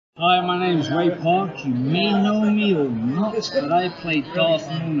Hi, my name's Ray Park. You may know me or not, but I played Darth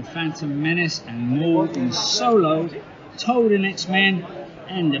Maul in The Phantom Menace and Maul in Solo, Toad in X-Men,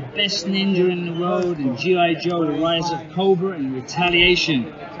 and the best ninja in the world in G.I. Joe, The Rise of Cobra and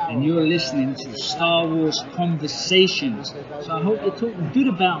Retaliation. And you're listening to Star Wars Conversations. So I hope you're talking good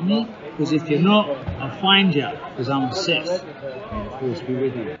about me, because if you're not, I'll find you, because I'm a Sith. And of course, be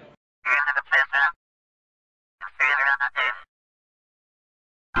with you.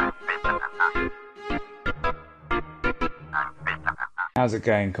 How's it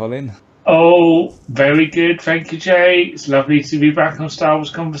going, Colin? Oh, very good. Thank you, Jay. It's lovely to be back on Star Wars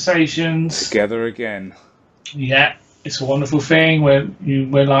Conversations. Together again. Yeah, it's a wonderful thing.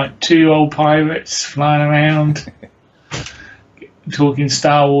 We're like two old pirates flying around, talking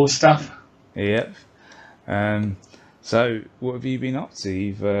Star Wars stuff. Yep. So, what have you been up to?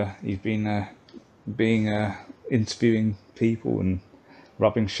 You've been interviewing people and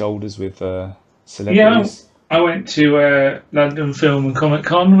rubbing shoulders with celebrities. Yeah. I went to London Film and Comic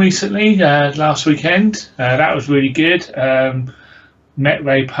Con recently, last weekend. That was really good. Met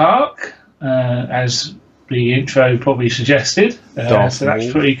Ray Park, as the intro probably suggested. So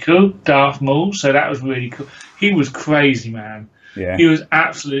that's pretty cool. Darth Maul. So that was really cool. He was crazy, man. Yeah. He was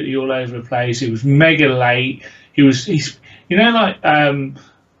absolutely all over the place. He was mega late. He's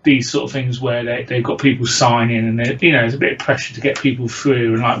these sort of things where they've got people signing and there's a bit of pressure to get people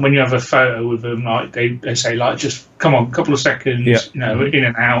through, and like when you have a photo with them, like they say like just come on, a couple of seconds, in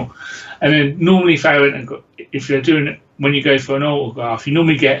and out. And then normally if you're doing it when you go for an autograph, you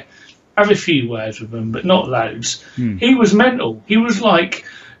normally have a few words with them, but not loads. He was mental. He was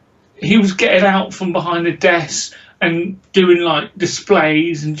getting out from behind the desk and doing like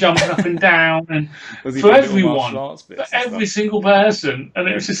displays and jumping up and down, and for everyone, for every single person. And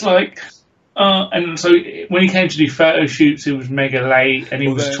it was just like, and so when he came to do photo shoots, it was mega late, and he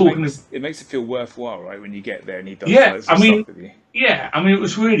was talking. It makes it feel worthwhile, right, when you get there and he does. Yeah, stuff with you. Yeah, I mean, it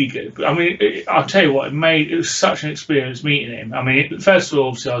was really good. I mean, I'll tell you what, it was such an experience meeting him. I mean, first of all,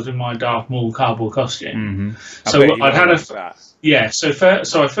 obviously, I was in my Darth Maul cardboard costume, so I'd had a. Yeah, so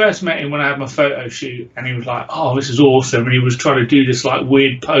I first met him when I had my photo shoot, and he was like, "Oh, this is awesome," and he was trying to do this like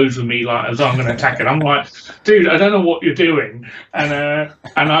weird pose with me, like as I'm going to attack it. I'm like, "Dude, I don't know what you're doing," and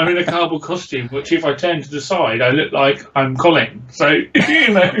I'm in a cardboard costume, which if I turn to the side, I look like I'm Colin. So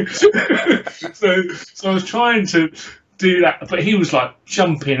so I was trying to do that, but he was like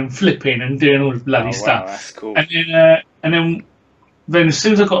jumping and flipping and doing all this bloody stuff. Wow, that's cool. And then as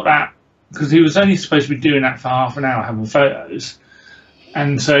soon as I got that. Because he was only supposed to be doing that for half an hour, having photos.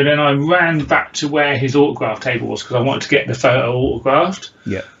 And so then I ran back to where his autograph table was, because I wanted to get the photo autographed.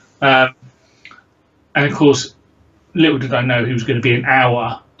 Yeah. And of course, little did I know he was going to be an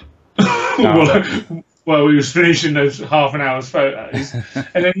hour while we was finishing those half an hour's photos.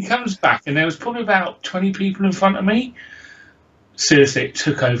 And then he comes back, and there was probably about 20 people in front of me. Seriously, it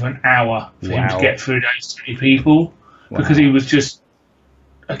took over an hour for him to get through those 20 people, because he was just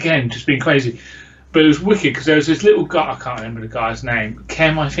being crazy. But it was wicked, because there was this little guy, I can't remember the guy's name,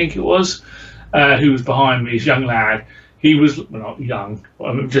 Kem I think it was, who was behind me, this young lad. He was not young,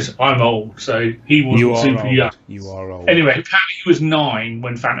 I'm old, so he wasn't super young. You are old. Anyway, apparently he was 9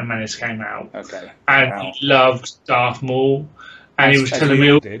 when Phantom Menace came out. Okay. And he loved Darth Maul. And he was telling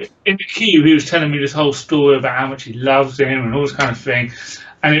me, in the queue, he was telling me this whole story about how much he loves him and all this kind of thing.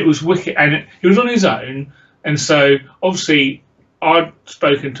 And it was wicked. And he was on his own, and so obviously I'd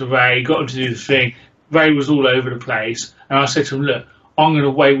spoken to Ray, got him to do the thing. Ray was all over the place, and I said to him, "Look, I'm going to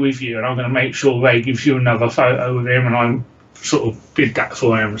wait with you, and I'm going to make sure Ray gives you another photo with him." And I sort of did that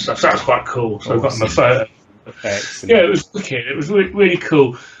for him and stuff. So that was quite cool. So I got him a photo. Excellent. Yeah, it was wicked. It was really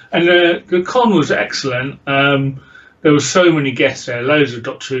cool, and the con was excellent. There were so many guests there, loads of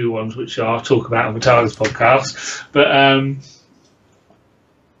Doctor Who ones, which I'll talk about on the Tigers podcast. But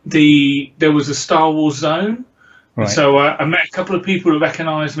there was a Star Wars zone. Right. So I met a couple of people who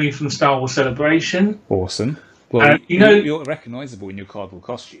recognised me from Star Wars Celebration. Awesome. Well, you're recognisable in your cardboard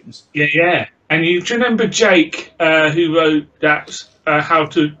costumes. Yeah. And do you remember Jake, who wrote that How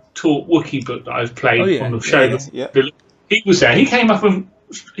to Talk Wookiee book that I've played on the show? Yeah. He was there. He came up and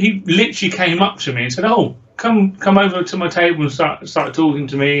he literally came up to me and said, "Oh, come over to my table and start talking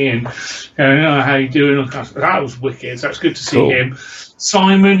to me, and how you doing?" That was wicked. So it's good to see him.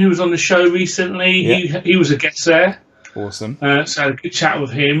 Simon, who was on the show recently, he was a guest there. Awesome. So I had a good chat with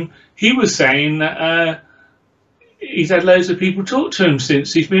him. He was saying that he's had loads of people talk to him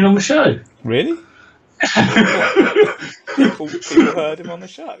since he's been on the show. Really? people heard him on the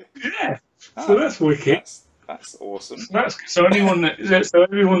show. Yeah. So that's wicked. That's awesome. So everyone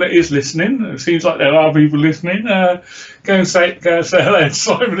that is listening, it seems like there are people listening. Go and say hello to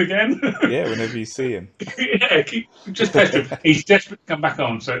Simon again. Yeah, whenever you see him. Yeah, just pester him. He's desperate to come back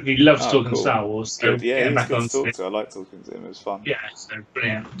on, so he loves talking cool. Star Wars. So Good. Yeah, get him he's back good on. to talk to. I like talking to him. It was fun. Yeah, so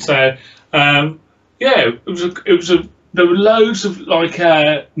brilliant. So there were loads of like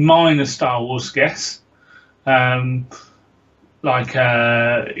minor Star Wars guests. Like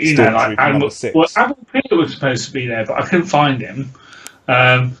Admiral Peter was supposed to be there, but I couldn't find him.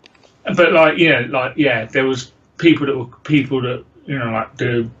 But there was people that like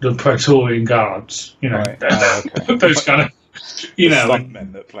the Praetorian Guards, right. those kind of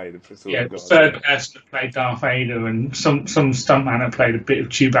stuntmen that played the Praetorian Guards. The third person that played Darth Vader, and some stuntman that played a bit of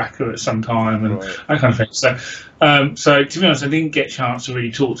Chewbacca at some time, and that kind of thing. So to be honest, I didn't get a chance to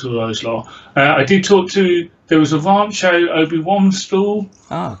really talk to those lot. I did talk to. There was a Rancho Obi-Wan stall.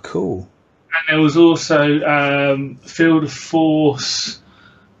 Ah, cool. And there was also Field of Force.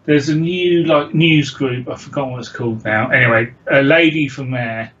 There's a new news group. I've forgotten what it's called now. Anyway, a lady from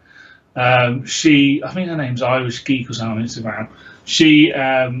there. I think her name's Irish Geek or something on Instagram. She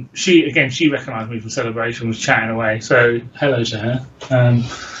recognised me from Celebration. Was chatting away. So hello to her.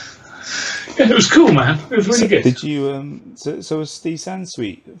 It was cool, man. It was really good. Did you So was Steve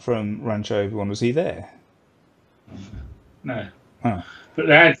Sansweet from Rancho Obi-Wan? Was he there? No. Oh. But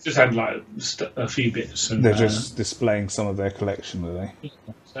they just had like a few bits. And, they're just displaying some of their collection, were they?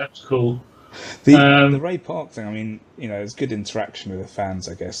 So that's cool. The Ray Park thing, I mean, it's good interaction with the fans,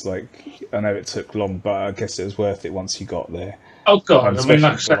 I guess. Like, I know it took long, but I guess it was worth it once you got there. Oh, God. I mean,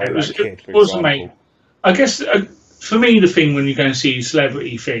 like I say, it was amazing. I guess, for me, the thing when you go and see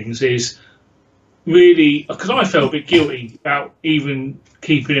celebrity things is really... Because I felt a bit guilty about even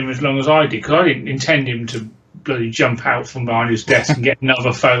keeping him as long as I did, because I didn't intend him to bloody jump out from behind his desk and get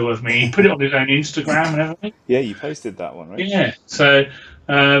another photo of me. He put it on his own Instagram and everything. Yeah, you posted that one, right? Yeah. So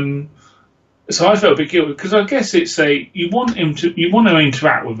I felt a bit guilty because I guess it's you want to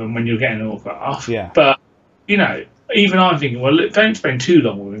interact with him when you're getting an autograph. Yeah. But even I'm thinking, well, look, don't spend too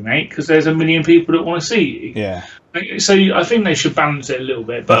long with me, mate, because there's a million people that want to see you. Yeah. So I think they should balance it a little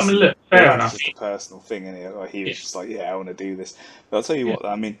bit. But I mean, look, fair enough. It's just a personal thing, isn't it? Like, he was just like, yeah, I want to do this. But I'll tell you what,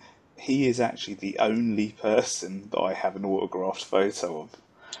 I mean, he is actually the only person that I have an autographed photo of.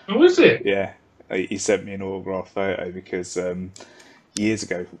 Oh, is it? Yeah. He sent me an autographed photo because years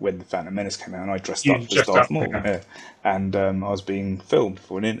ago when the Phantom Menace came out, and I dressed up as Darth Maul. Yeah. And I was being filmed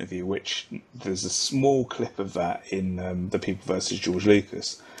for an interview, which there's a small clip of that in The People vs. George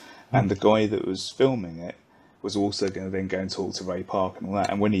Lucas. And the guy that was filming it was also going to then go and talk to Ray Park and all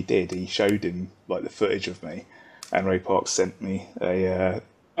that. And when he did, he showed him like the footage of me. And Ray Park sent me a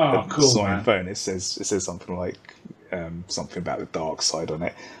signed phone. It says something like something about the dark side on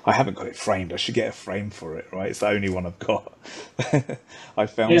it. I haven't got it framed. I should get a frame for it, right? It's the only one I've got. I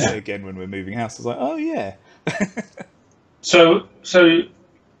found it again when we're moving house. I was like, oh yeah. So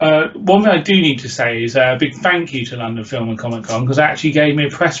one thing I do need to say is a big thank you to London Film and Comic Con, because they actually gave me a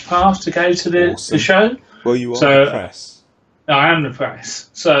press pass to go to the show. Well, you are the press. I am the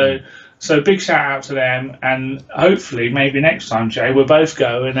press. So big shout out to them, and hopefully maybe next time, Jay, we'll both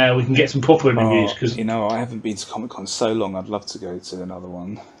go and we can get some proper interviews. Because I haven't been to Comic Con so long. I'd love to go to another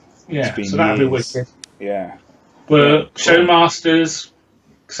one. Yeah, so that'd be wicked. Yeah. Well, Showmasters,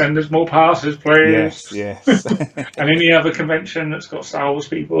 send us more passes, please. Yes. And any other convention that's got Star Wars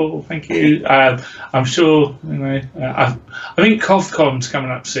people, thank you. I'm sure. I think CovCon's coming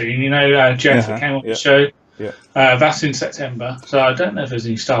up soon. Jeff that came on the show. Yeah. That's in September, so I don't know if there's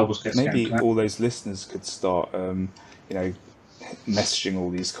any Star Wars guests. Maybe all those listeners could start, messaging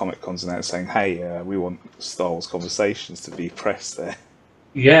all these Comic Cons and that, saying, "Hey, we want Star Wars conversations to be pressed there."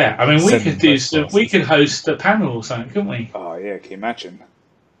 Yeah, I mean, we could host a panel or something, couldn't we? Oh yeah, can you imagine?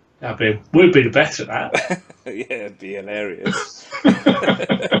 We'd be the best at that. Yeah, it'd be hilarious.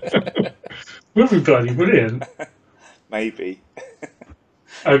 We'd be bloody brilliant. Maybe.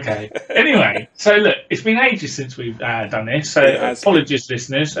 Okay. Anyway, so look, it's been ages since we've done this, so apologies,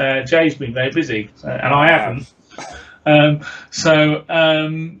 listeners. Jay's been very busy, and I haven't.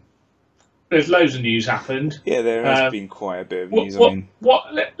 There's loads of news happened. Yeah, there has been quite a bit of news.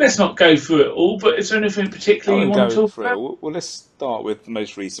 Let's not go through it all, but is there anything particular you want to talk about? Well, let's start with the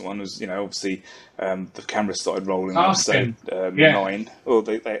most recent one. Was obviously the camera started rolling on episode 9. Well,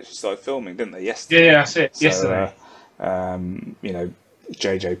 they actually started filming, didn't they? Yesterday. Yeah, that's it. So, yesterday.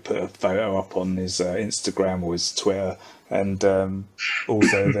 JJ put a photo up on his Instagram or his Twitter, and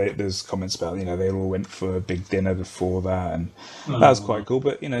also there's comments about they all went for a big dinner before that, and that was quite cool.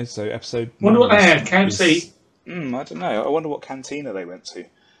 But so episode. Wonder what they had. KFC. I don't know. I wonder what cantina they went to.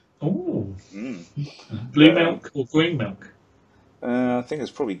 Oh, blue milk or green milk? I think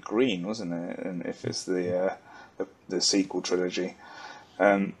it's probably green, wasn't it? And if it's the sequel trilogy.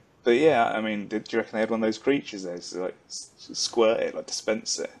 But yeah, I mean, do you reckon they had one of those creatures there, so like squirt it, like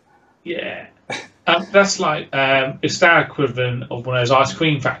dispense it? Yeah. That's like it's their equivalent of one of those ice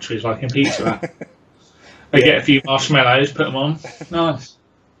cream factories, like in Pizza Hut. They get a few marshmallows, put them on. Nice.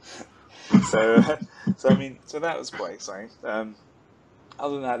 So I mean, so that was quite exciting.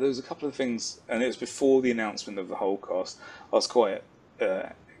 Other than that, there was a couple of things, and it was before the announcement of the whole cast. I was quite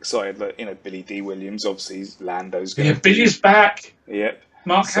excited that Billy D. Williams, obviously Lando's going. Yeah, Billy's back. Yep.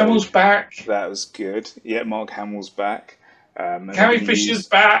 Mark Hamill's back. That was good. Yeah, Mark Hamill's back. Carrie Fisher's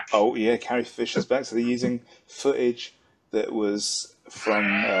back. Oh yeah, Carrie Fisher's back. So they're using footage that was from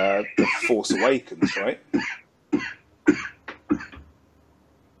The Force Awakens, right?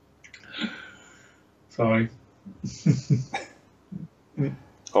 Sorry.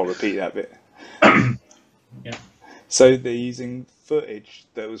 I'll repeat that bit. Yeah. So they're using footage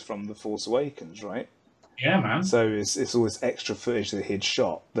that was from The Force Awakens, right? Yeah, man. So it's all this extra footage that he'd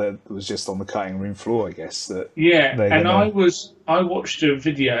shot that was just on the cutting room floor, I guess. I watched a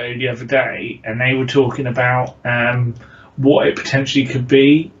video the other day, and they were talking about what it potentially could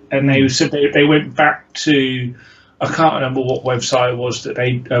be, and they said they went back to, I can't remember what website it was that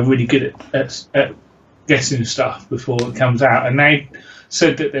they are really good at guessing stuff before it comes out, and they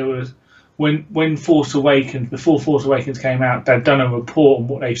said that there was when Force Awakens, before Force Awakens came out, they'd done a report on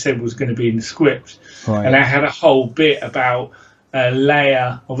what they said was going to be in the script, right. And they had a whole bit about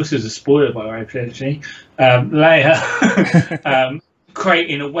Leia. Well, this is a spoiler, by the way, potentially. Leia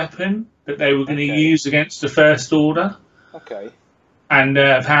creating a weapon that they were going to use against the First Order. Okay. And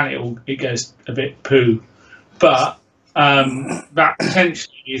apparently it goes a bit poo, but that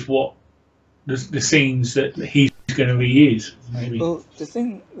potentially is what the scenes that he's going to reuse. Maybe. Well, the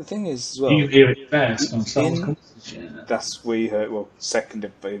thing is as well. You hear it first on Star Wars. That's we heard. Well, second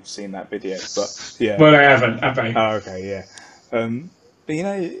if they've seen that video, but yeah. Well, they haven't, have they? Oh, okay, yeah. But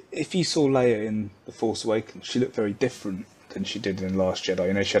if you saw Leia in The Force Awakens, she looked very different than she did in Last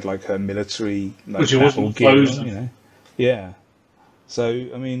Jedi. She had like her military, like, she wasn't frozen. Yeah. So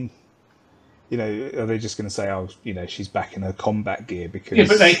I mean, are they just going to say, she's back in her combat gear because? Yeah,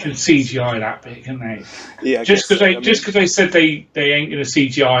 but they can CGI that bit, can they? Yeah. Just because they said they ain't going to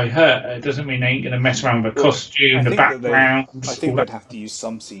CGI her, doesn't mean they ain't going to mess around with the costume, the background. I think they'd have to use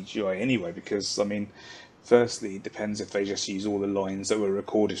some CGI anyway, because firstly, it depends if they just use all the lines that were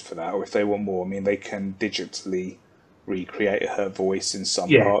recorded for that, or if they want more. They can digitally recreate her voice in some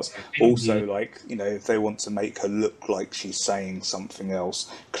parts. Also, if they want to make her look like she's saying something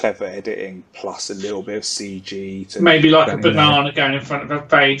else, clever editing plus a little bit of CG. To maybe like a banana going in front of her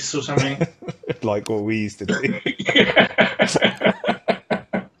face or something. Like what we used to do.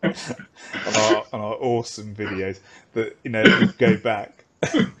 on our awesome videos. But, go back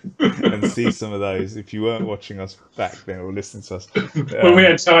and see some of those if you weren't watching us back then or listening to us when we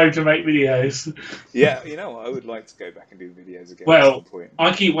had time to make videos. Yeah, I would like to go back and do videos again. Well, at some point.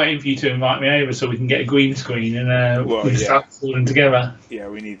 I keep waiting for you to invite me over so we can get a green screen and we can start recording together. Yeah,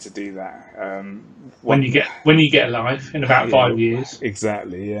 we need to do that. When you get live in about 5 years.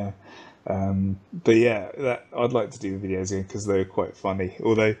 Exactly. Yeah. But yeah, I'd like to do the videos again because they were quite funny.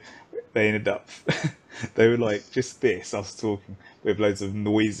 Although they ended up, they were like just this, us talking with loads of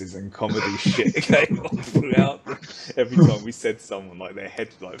noises and comedy shit going on throughout them. Every time we said someone, like their head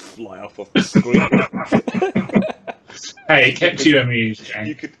would like fly up off the screen. Hey, it kept you amused, Jane.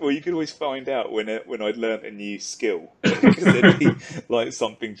 You could always find out when I'd learnt a new skill, because there'd be like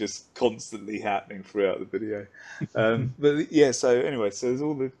something just constantly happening throughout the video. But yeah, so anyway, so there's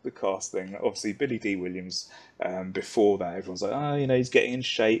all the cast thing. Obviously, Billy D. Williams. Before that, everyone's like, he's getting in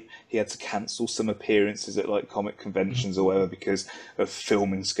shape. He had to cancel some appearances at like comic conventions or whatever because of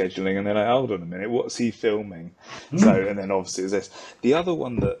filming scheduling. And they're like, hold on a minute, what's he filming? So, and then obviously there's this. The other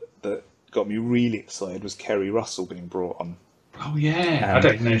one that got me really excited was Kerry Russell being brought on. Oh yeah, I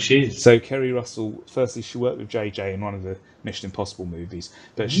don't know who she is. So Kerry Russell, firstly, she worked with JJ in one of the Mission Impossible movies,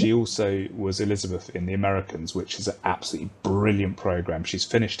 but she also was Elizabeth in The Americans, which is an absolutely brilliant program. She's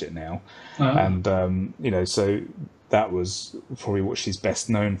finished it now, and so that was probably what she's best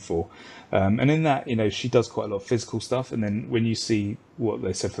known for. And in that, she does quite a lot of physical stuff. And then when you see what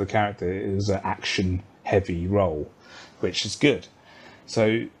they said for the character, it was an action-heavy role, which is good.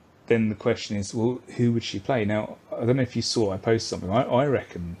 So then the question is, well, who would she play? Now, I don't know if you saw, I posted something. I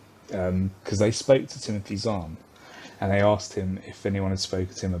reckon, because they spoke to Timothy Zahn, and they asked him if anyone had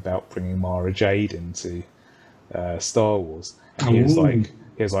spoken to him about bringing Mara Jade into Star Wars. And he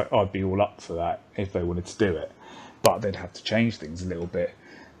was like, I'd be all up for that if they wanted to do it. But they'd have to change things a little bit.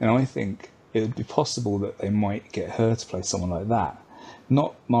 And I think it would be possible that they might get her to play someone like that.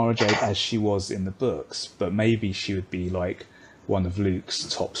 Not Mara Jade as she was in the books, but maybe she would be like one of Luke's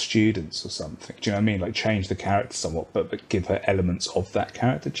top students or something. Do you know what I mean? Like change the character somewhat, but give her elements of that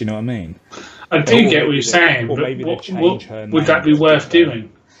character. Do you know what I mean? I do get what you're saying, or but maybe they change her name. Would that be worth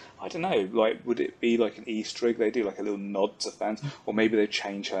doing? I don't know. Like, would it be like an Easter egg? They do like a little nod to fans, or maybe they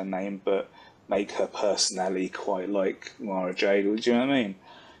change her name but make her personality quite like Mara Jade. Do you know what I mean?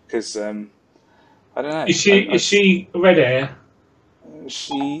 Because I don't know. Is she red hair?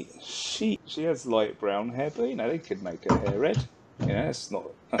 She has light brown hair, but they could make her hair red. It's not.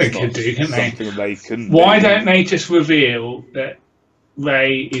 They could do, couldn't they? Something they couldn't. Why don't they just reveal that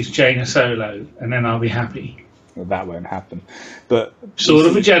Rey is Jaina Solo, and then I'll be happy? Well, that won't happen. But Sword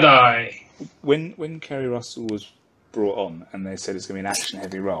of a Jedi. When Kerry Russell was brought on, and they said it's going to be an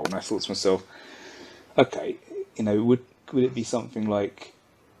action-heavy role, and I thought to myself, okay, would it be something like?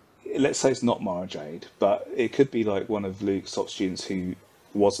 Let's say it's not Mara Jade, but it could be like one of Luke's top students who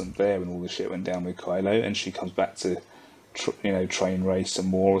wasn't there when all the shit went down with Kylo, and she comes back to, train Rey some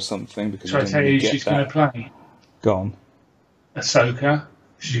more or something. Because Shall I tell you who she's going to play? Go on. Ahsoka.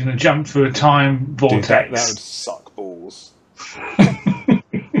 She's going to jump through a time vortex. Dude, that would suck balls.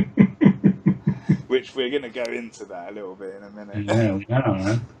 Which we're going to go into that a little bit in a minute. Yeah, we know,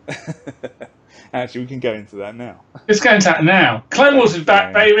 man. Actually, we can go into that now. Let's go into that now. Clone Wars is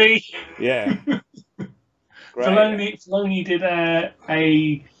back, baby. Yeah. Filoni did a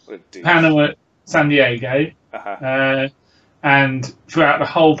panel at San Diego, and throughout the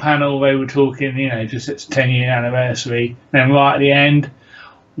whole panel they were talking, just its 10-year anniversary. And then right at the end,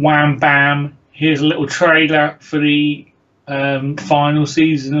 wham bam, here's a little trailer for the final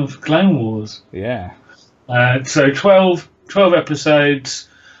season of Clone Wars. Yeah. So 12 episodes.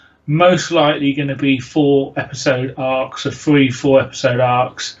 Most likely going to be 4-episode arcs, or 3 4-episode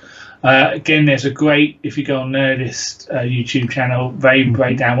arcs. Again, there's a great, if you go on Nerdist YouTube channel, they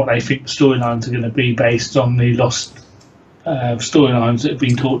break down what they think the storylines are going to be based on the lost storylines that have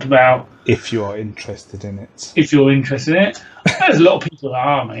been talked about. If you are interested in it. If you're interested in it. There's a lot of people that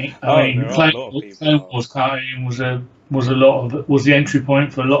are, mate. I mean, Clone Wars cartoon was the entry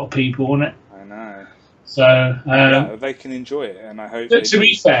point for a lot of people, wasn't it? I know. So they can enjoy it, and I hope. To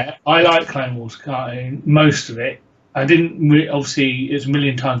be fair, I like Clone Wars cartoon, most of it. I didn't obviously. It's a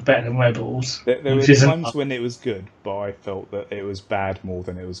million times better than Rebels. There were times when it was good, but I felt that it was bad more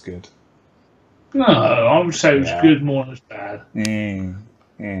than it was good. No, I would say it was good more than it was bad.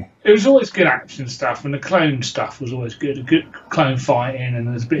 Yeah. It was always good action stuff, and the clone stuff was always good. A good clone fighting, and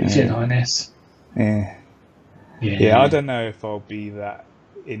there's a bit of Jedi-ness. Yeah. I don't know if I'll be that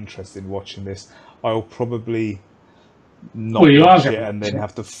interested in watching this. I'll probably not watch it and then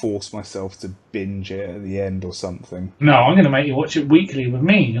have to force myself to binge it at the end or something. No, I'm going to make you watch it weekly with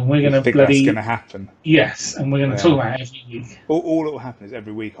me, and we're going to that's going to happen? Yes, and we're going to talk about it every week. All that will happen is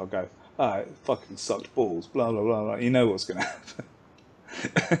every week I'll go, it fucking sucked balls, blah, blah, blah, blah. You know what's going to happen.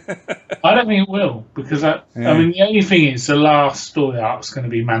 I don't think it will, because I mean, the only thing is the last story arc is going to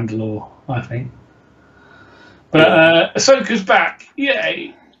be Mandalore, I think. But Ahsoka's back,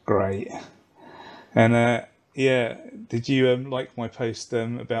 yay! Great. And did you like my post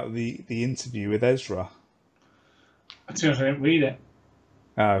about the interview with Ezra? I didn't read it.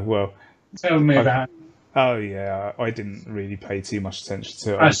 Oh well. Tell me about it. Oh yeah, I didn't really pay too much attention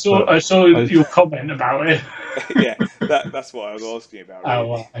to it. I saw your comment about it. Yeah, that's what I was asking about. Really. Oh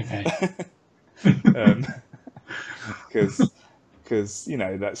well, okay. Because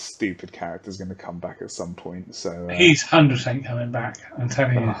that stupid character's going to come back at some point. So he's 100% coming back. I'm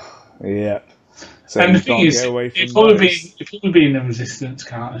telling you. Yeah. So and the thing is, it'd probably be in the Resistance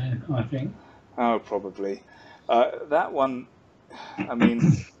cartoon, I think. Oh, probably. That one. I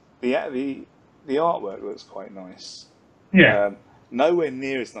mean, the artwork looks quite nice. Yeah. Nowhere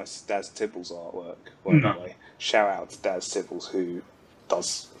near as nice as Daz Tibble's artwork, by the way. Shout out to Daz Tibbles, who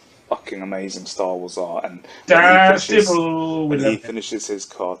does fucking amazing Star Wars art. And when he finishes his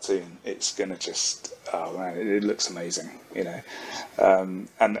cartoon, it's going to just... Oh, man, it looks amazing, And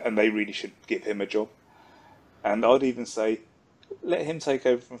they really should give him a job. And I'd even say, let him take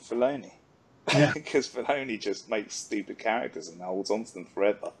over from Filoni. Yeah. Because Filoni just makes stupid characters and holds on to them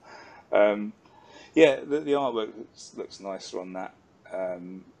forever. The artwork looks nicer on that.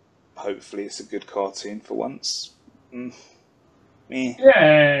 Hopefully it's a good cartoon for once.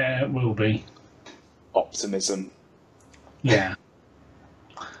 Yeah, it will be. Optimism. Yeah.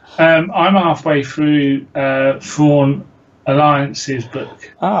 I'm halfway through Thrawn Alliance's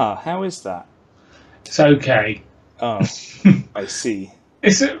book. How is that? It's okay. Oh, I see.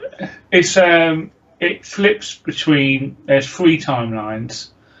 It flips between. There's 3 timelines.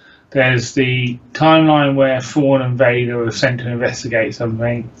 There's the timeline where Thrawn and Vader are sent to investigate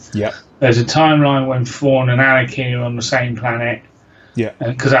something. Yep. There's a timeline when Thrawn and Anakin are on the same planet. Yeah.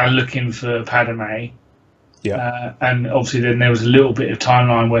 Because they're looking for Padme. Yeah. And obviously then there was a little bit of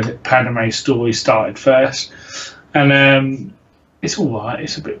timeline where Padme's story started first. And it's all right.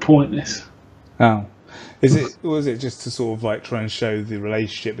 It's a bit pointless. Oh. Was it just to sort of like try and show the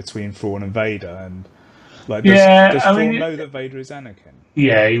relationship between Thrawn and Vader and like does Thrawn know that Vader is Anakin?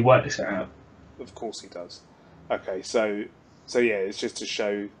 Yeah, he works it out. Of course he does. Okay, so yeah, it's just to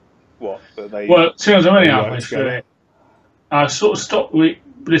show that they. Well, as soon as I'm only halfway through it, I sort of stopped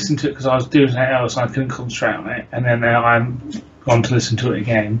listening to it because I was doing something else and I couldn't concentrate on it, and then I'm gone to listen to it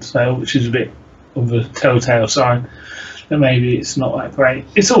again. So, which is a bit of a telltale sign that maybe it's not that great.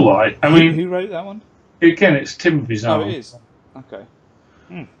 It's all right. I mean, who wrote that one? Again, it's Tim Bizarre. Oh, it is. Okay.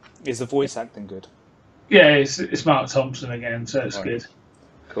 Is the voice acting good? Yeah, it's Mark Thompson again, so it's good.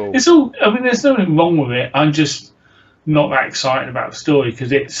 Cool. It's all. I mean, there's nothing wrong with it. I'm just not that excited about the story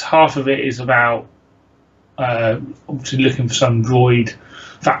because it's half of it is about obviously looking for some droid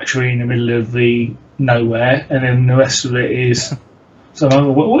factory in the middle of the nowhere, and then the rest of it is.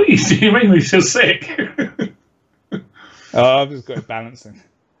 So, what are you doing? You make me feel sick. I've just got it balancing.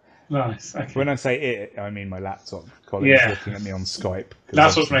 Nice. Okay. When I say it, I mean my laptop. Colin's looking at me on Skype.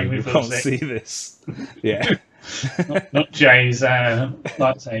 That's what's making me feel sick. sick. Can't see this. Yeah. not Jay's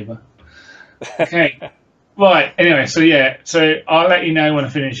lightsaber. Okay. Right. Anyway, so I'll let you know when I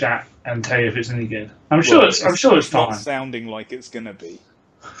finish that and tell you if it's any good. I'm sure it's fine. Not sounding like it's gonna be.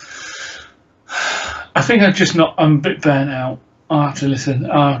 I think I'm a bit burnt out. I'll have to listen.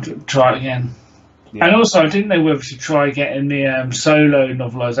 I'll have to try it again. Yeah. And also, I didn't know whether to try getting the Solo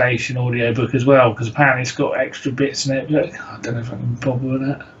novelisation audiobook as well, because apparently it's got extra bits in it. But I don't know if I can bother with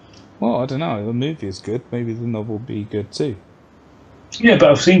that. Well, I don't know. The movie is good. Maybe the novel will be good too. Yeah,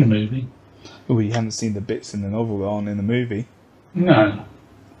 but I've seen the movie. Well, you haven't seen the bits in the novel that aren't in the movie. No.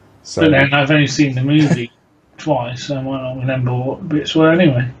 So, but then I've only seen the movie twice, so I might not remember what bits were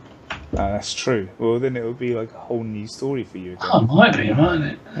anyway. That's true. Well, then it would be like a whole new story for you again. Oh, it might be, mightn't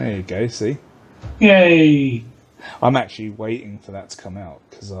it? There you go, see? Yay! I'm actually waiting for that to come out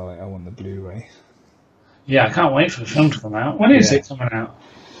because I want the Blu-ray. Yeah, I can't wait for the film to come out. When is it coming out?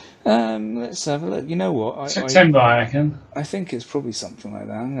 Let's have a look. You know what? September, I reckon. I think it's probably something like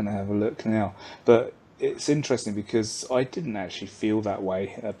that. I'm going to have a look now. But it's interesting because I didn't actually feel that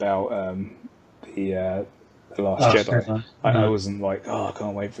way about the Last Jedi. I wasn't like, I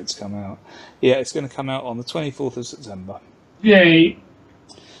can't wait for it to come out. Yeah, it's going to come out on the 24th of September. Yay!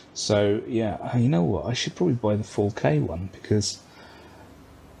 So, yeah, you know what? I should probably buy the 4K one because...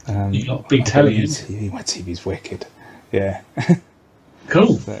 you got a big telly. My TV's wicked. Yeah.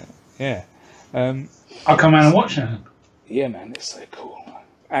 Cool. So, yeah. I'll come out and watch it. Yeah, man, it's so cool.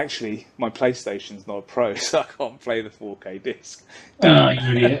 Actually, my PlayStation's not a pro, so I can't play the 4K disc. Oh,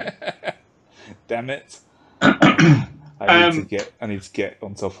 you idiot. Damn it. I need to get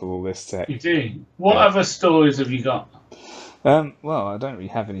on top of all this tech. You do? What other stories have you got? Well, I don't really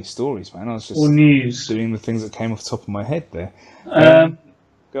have any stories, man. I was just news. doing the things that came off the top of my head there.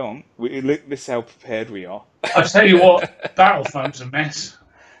 Go on. Look, this is how prepared we are. I'll tell you what, Battlefront's a mess.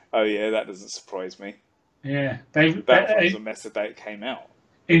 Oh, yeah, that doesn't surprise me. Yeah. Battlefront's a mess the day it came out.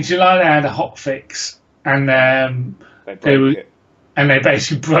 In July, they had a hot fix, and they broke it. And they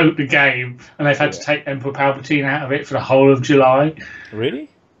basically broke the game, and they've had to take Emperor Palpatine out of it for the whole of July. Really?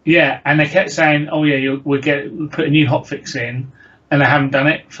 Yeah, and they kept saying, "Oh yeah, we'll put a new hotfix in," and they haven't done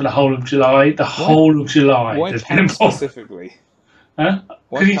it for the whole of July. Whole of July. Why specifically? Huh?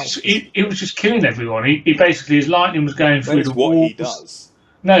 Because he was just killing everyone. He basically, his lightning was going through the walls. What he does.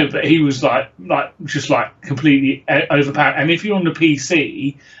 No, but he was just completely overpowered. And if you're on the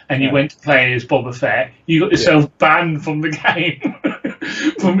PC and you went to play as Boba Fett, you got yourself banned from the game,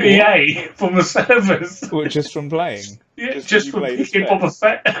 from EA, from the servers. What, just from playing? Yeah, just from picking Boba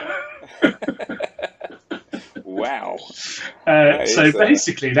Fett. Wow. So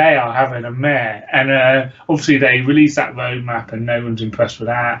basically, they are having a mare, and obviously they released that roadmap, and no one's impressed with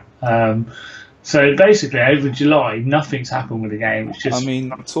that. So basically, over July, nothing's happened with the game. It's just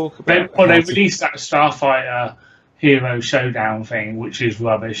talk about. They released that Starfighter Hero Showdown thing, which is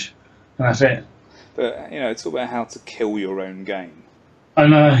rubbish, and that's it. But talk about how to kill your own game. I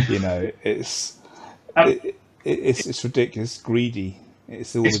know. It's ridiculous, greedy.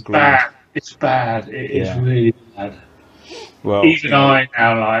 It's all the greed. Bad. It's bad. It's really bad. Well, even I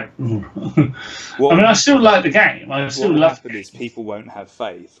now like. I still like the game. I still love it. What is people won't have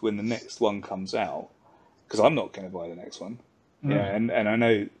faith when the next one comes out, because I'm not going to buy the next one. Yeah, and I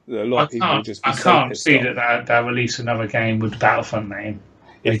know that a lot of people will just. I can't see that they'll release another game with the Battlefront name.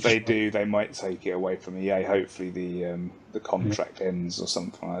 if they do, they might take it away from EA. Hopefully, the contract ends or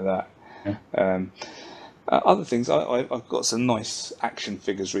something like that. Yeah. Other things, I've got some nice action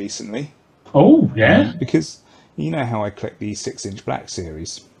figures recently. Oh yeah, because you know how I collect the 6-inch Black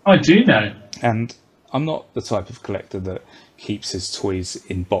Series. I do know. And I'm not the type of collector that keeps his toys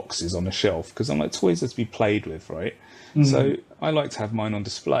in boxes on a shelf, because I'm like, toys are to be played with, right? So I like to have mine on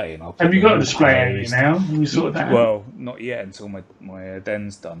display. And have you got a display area now? Have you sorted that out? Well, not yet until my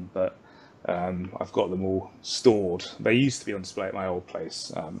den's done, but I've got them all stored. They used to be on display at my old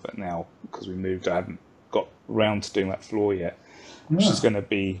place, but now, because we moved, I haven't got round to doing that floor yet, which is going to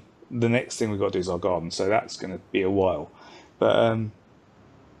be the next thing we've got to do is our garden, so that's going to be a while. But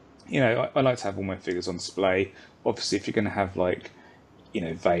you know, I like to have all my figures on display. Obviously, if you're going to have, like, you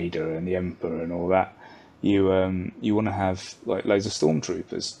know, Vader and the Emperor and all that, you want to have like loads of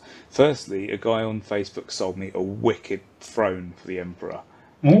stormtroopers. Firstly, a guy on Facebook sold me a wicked throne for the Emperor.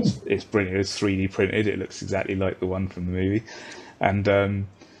 It's brilliant. It's 3D printed. It looks exactly like the one from the movie, and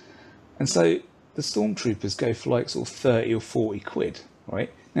so the stormtroopers go for like sort of 30 or 40 quid,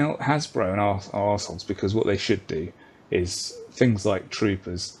 right? Now Hasbro and are arseholes, because what they should do is things like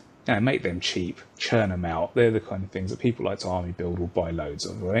troopers. You know, make them cheap, churn them out. They're the kind of things that people like to army build or buy loads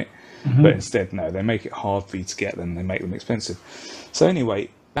of, right? But instead, no, they make it hard for you to get them. They make them expensive. So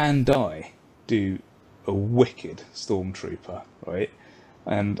anyway, Bandai do a wicked Stormtrooper, right?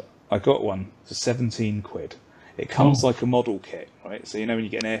 And I got one for 17 quid. It comes like a model kit, right? So you know when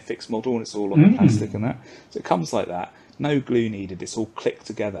you get an Airfix model and it's all on the plastic and that? So it comes like that. No glue needed. It's all clicked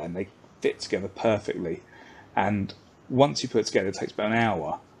together and they fit together perfectly. And once you put it together, it takes about an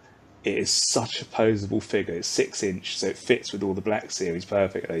hour. It is such a poseable figure. It's 6-inch, so it fits with all the Black Series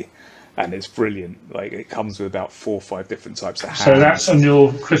perfectly, and it's brilliant. Like, it comes with about 4 or 5 different types of hands. So that's on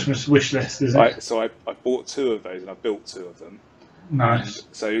your Christmas wish list, is it? So I bought 2 of those, and I built 2 of them. Nice.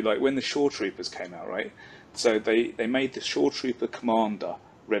 So like when the Shore Troopers came out, right? So they made the Shore Trooper Commander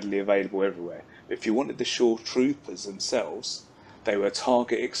readily available everywhere. But if you wanted the Shore Troopers themselves, they were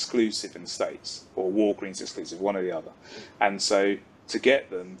Target exclusive in the States, or Walgreens exclusive, one or the other. And so to get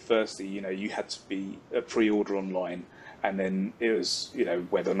them, firstly, you know, you had to be a pre-order online, and then it was, you know,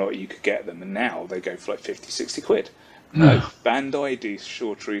 whether or not you could get them. And now they go for like 50, 60 quid. Bandai do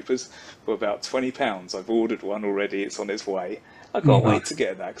Shore Troopers for about £20. I've ordered one already. It's on its way. I can't wait to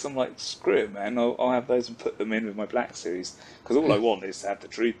get that, because I'm like, screw it, man. I'll have those and put them in with my Black Series, because all I want is to have the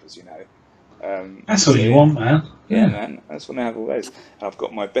Troopers, you know. That's all you want, man. Yeah, man. I just want to have all those. And I've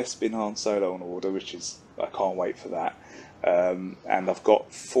got my Bespin Han Solo on order, which is, I can't wait for that. And I've got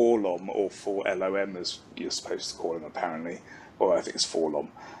 4LOM, or 4LOM as you're supposed to call him apparently, or I think it's 4LOM.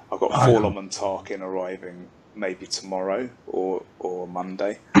 I've got 4LOM and Tarkin arriving maybe tomorrow or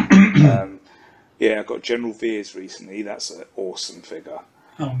Monday. Yeah, I got General Veers recently. That's an awesome figure.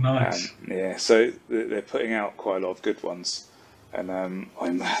 Oh, nice. Yeah, so they're putting out quite a lot of good ones, and I'm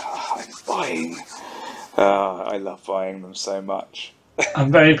buying. I love buying them so much.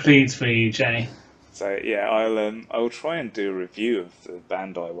 I'm very pleased for you, Jay. So yeah, I'll try and do a review of the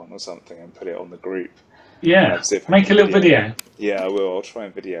Bandai one or something and put it on the group. Yeah, make a little video. Yeah, I will. I'll try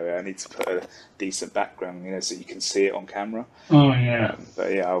and video it. I need to put a decent background, you know, so you can see it on camera. Oh yeah.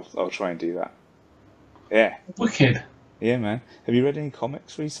 But yeah, I'll try and do that. Yeah. Wicked. Yeah, man. Have you read any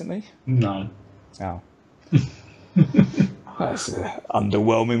comics recently? No. Oh. That's an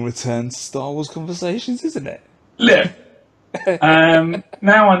underwhelming return to Star Wars conversations, isn't it? Look.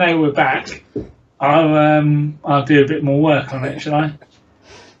 Now I know we're back. I'll do a bit more work on it, shall I?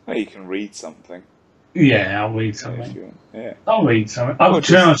 Well, you can read something. Yeah, I'll read something. Yeah. I'll read something.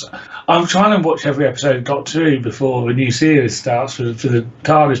 I'm trying to watch every episode got to before the new series starts for the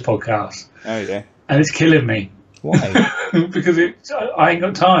TARDIS podcast. Oh yeah. And it's killing me. Why? Because I ain't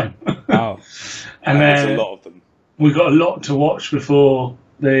got time. Oh. And there's a lot of them. We've got a lot to watch before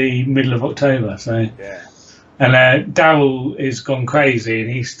the middle of October. So. Yeah. And Darryl is gone crazy, and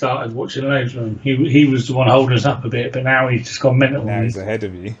he started watching loads of them. He was the one holding us up a bit, but now he's just gone mental. Now he's ahead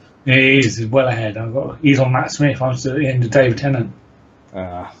of you. He is. He's well ahead. He's on Matt Smith. I'm still at the end of David Tennant.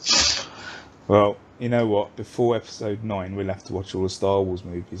 Well, you know what? Before episode 9, we'll have to watch all the Star Wars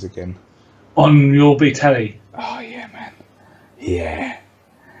movies again. On your telly. Oh yeah, man. Yeah.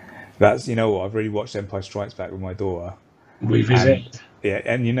 That's, you know what? I've really watched Empire Strikes Back with my daughter. Revisit.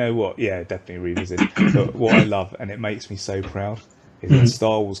 And you know what? Yeah, definitely revisit. But what I love, and it makes me so proud, is when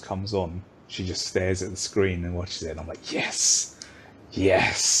Star Wars comes on, she just stares at the screen and watches it, and I'm like, yes!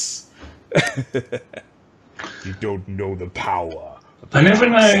 Yes! You don't know the power. I never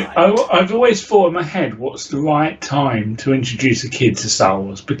know. I've always thought in my head, what's the right time to introduce a kid to Star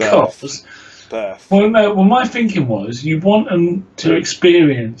Wars? Because birth. Well, no. Well, my thinking was you want them to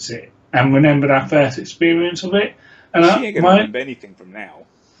experience it and remember that first experience of it. And she ain't going to remember anything from now.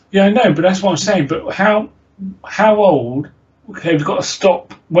 Yeah, I know, but that's what I'm saying. But how old have you got to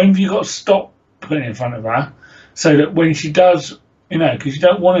stop? When have you got to stop putting it in front of her so that when she does, because you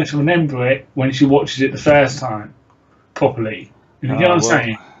don't want her to remember it when she watches it the first time properly. You know what I'm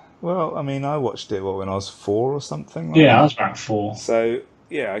saying? Well, I mean, I watched it when I was 4 or something. Yeah, I was about 4. So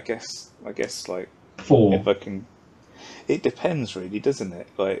yeah, I guess like 4. If I can, it depends really, doesn't it?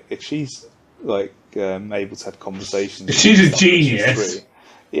 Like if she's like able to have conversations. If she's a genius,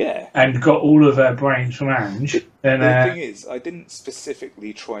 yeah, and got all of her brains from Ange, then the thing is, I didn't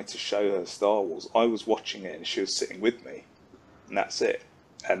specifically try to show her Star Wars. I was watching it and she was sitting with me, and that's it.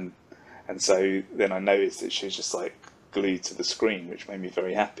 And so then I noticed that she was just like glued to the screen, which made me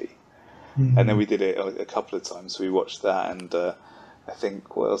very happy. Mm-hmm. And then we did it a couple of times. We watched that, and I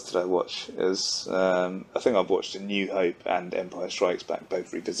think what else did I watch? I think I've watched A New Hope and Empire Strikes Back,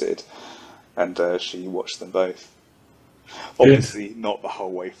 both revisited, and she watched them both. Obviously, not the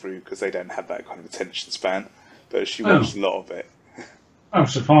whole way through because they don't have that kind of attention span, but she watched a lot of it. I'm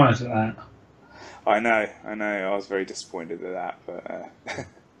surprised at that. I know. I was very disappointed at that, but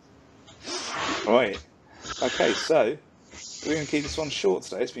right. Okay, so we're going to keep this one short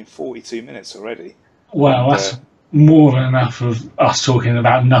today. It's been 42 minutes already. Well, that's more than enough of us talking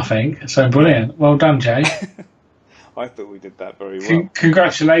about nothing. So brilliant. Well done, Jay. I thought we did that very well.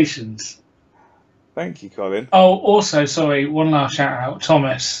 Congratulations. Thank you, Colin. Oh, also, sorry, one last shout out,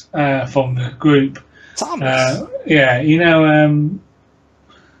 Thomas from the group. Thomas? Yeah,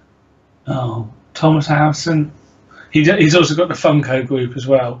 Thomas Harrison. He's also got the Funko group as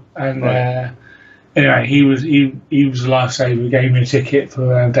well. And anyway, he was a lifesaver. He gave me a ticket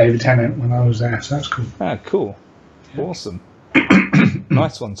for David Tennant when I was there, so that's cool. Ah, cool. Yeah. Awesome.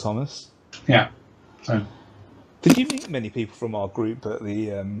 Nice one, Thomas. Yeah. So. Did you meet many people from our group at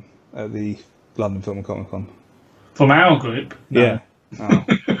the London Film and Comic Con? From our group? No. Yeah. Oh.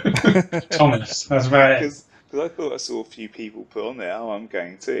 Thomas, that's about it. Because I thought I saw a few people put on there, I'm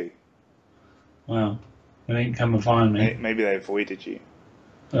going too. Well, they didn't come and find me. Maybe they avoided you.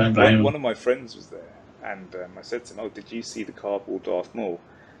 I don't blame them. One of my friends was there, and I said to him, did you see the cardboard Darth Maul?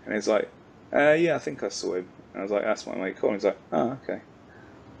 And he's like, yeah, I think I saw him. And I was like, that's my mate Colin. He's like, oh, okay.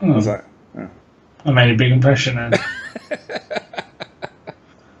 I was like, oh. I made a big impression then.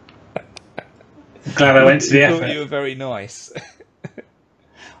 Glad I went to the effort. You were very nice.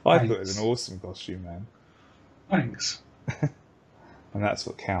 I thought it was an awesome costume, man. Thanks. And that's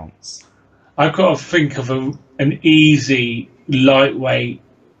what counts. I've got to think of an easy, lightweight,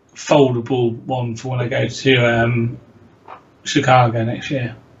 foldable one for when I go to Chicago next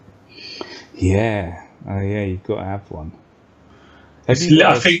year. Yeah. Oh, yeah, you've got to have one. Have you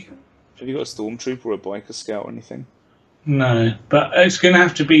got a Stormtrooper or a Biker Scout or anything? No, but it's going to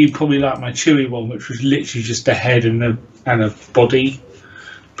have to be probably like my Chewie one, which was literally just a head and a body,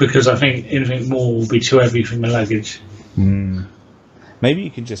 because I think anything more will be too heavy for my luggage. Maybe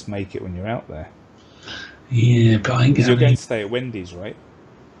you can just make it when you're out there. Yeah, but I ain't because you're going to stay at Wendy's, right?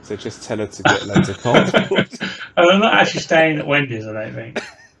 So just tell her to get loads of cardboard. I'm not actually staying at Wendy's, I don't think.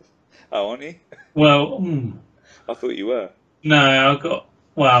 Oh, aren't you? Well, I thought you were. No,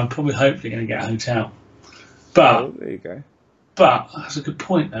 I'm probably hopefully going to get a hotel. But there you go. But that's a good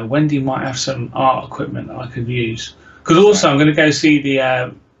point, though. Wendy might have some art equipment that I could use. Because also I'm going to go see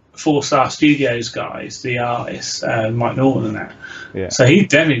the 4-Star Studios guys, the artists, Mike Norton and that. Yeah. So he's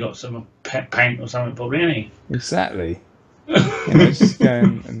definitely got some paint or something, probably, hasn't he? Exactly. Just go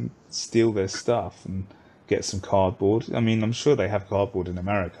and steal their stuff and get some cardboard. I mean, I'm sure they have cardboard in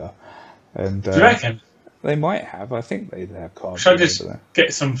America. And, do you reckon? They might have. I think they have cardboard. Should I just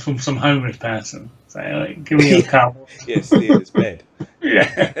get some from some homeless person? Say, like, give me a cardboard. Yeah, steal his bed.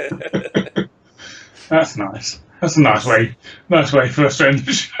 Yeah. That's nice. That's a nice way for us to end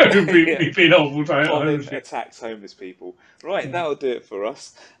the show. Being awful to Colin attacks homeless people. Right, that'll do it for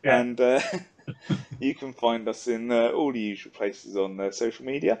us. Yeah. And you can find us in all the usual places on social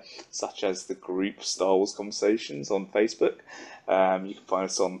media, such as the group Star Wars Conversations on Facebook. You can find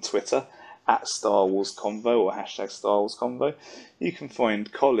us on Twitter at Star Wars Convo or hashtag Star Wars Convo. You can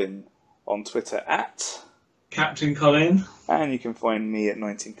find Colin on Twitter at Captain Colin. And you can find me at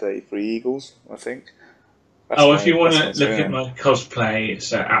 1933 Eagles, I think. If you want to look at my cosplay,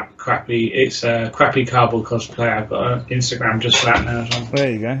 it's at Crappy. It's Crappy Cardboard Cosplay. I've got an Instagram just for that now as well.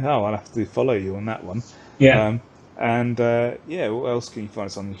 There you go. Oh, I'll have to follow you on that one. Yeah. And yeah, what else can you find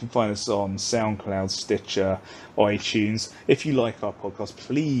us on? You can find us on SoundCloud, Stitcher, iTunes. If you like our podcast,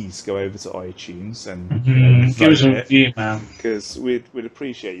 please go over to iTunes and give us a review, man. Because we'd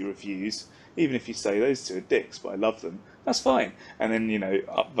appreciate your reviews, even if you say those two are dicks, but I love them. That's fine. And then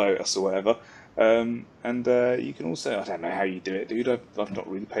upvote us or whatever. And you can also, I don't know how you do it, dude. I've not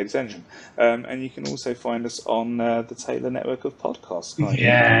really paid attention. And you can also find us on the Taylor Network of Podcasts.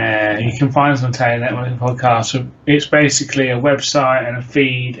 Yeah, you can find us on Taylor Network of Podcasts. So it's basically a website and a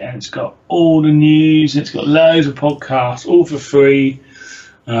feed, and it's got all the news. And it's got loads of podcasts, all for free.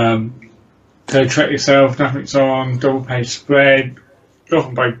 Go check yourself. Nothing's on. Double page spread.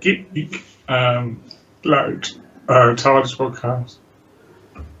 Often by Geek. Loads. TARDIS podcast.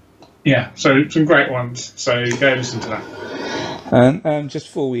 Yeah, so some great ones. So go listen to that. And just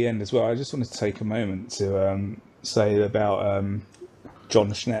before we end as well, I just wanted to take a moment to say about John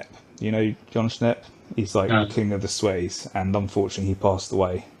Schnepp. You know John Schnepp? He's like king of the sways, and unfortunately he passed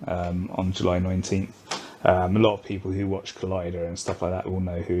away on July 19th. A lot of people who watch Collider and stuff like that will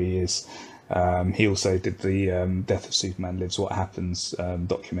know who he is. He also did the Death of Superman Lives What Happens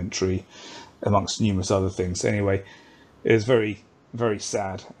documentary, amongst numerous other things. Anyway, it was very, very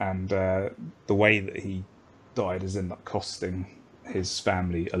sad, and the way that he died has ended up costing his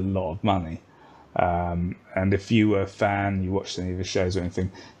family a lot of money. And if you were a fan, you watched any of his shows or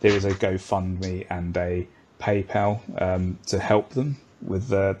anything, there is a GoFundMe and a PayPal to help them with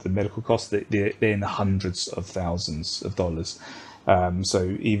the medical costs. They're in the hundreds of thousands of dollars.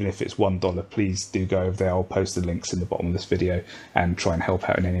 So even if it's $1, please do go over there. I'll post the links in the bottom of this video and try and help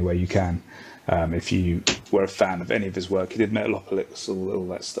out in any way you can. If you were a fan of any of his work, he did Metalopolis, all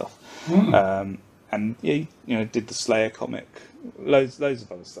that stuff. And yeah, did the Slayer comic, loads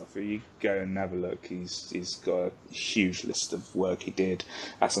of other stuff. You go and have a look. He's got a huge list of work he did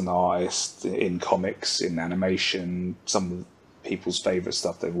as an artist in comics, in animation, some of people's favourite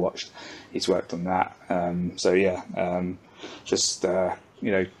stuff they've watched. He's worked on that. So yeah, just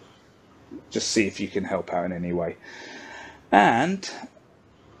see if you can help out in any way. And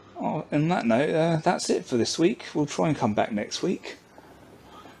on that note, that's it for this week. We'll try and come back next week.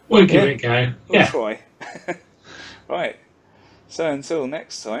 We'll give it a go. We'll try. Right. So until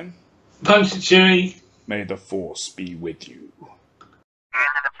next time. Punch it, Chewie. May the Force be with you.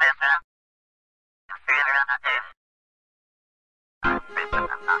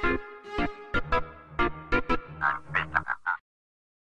 Thank you.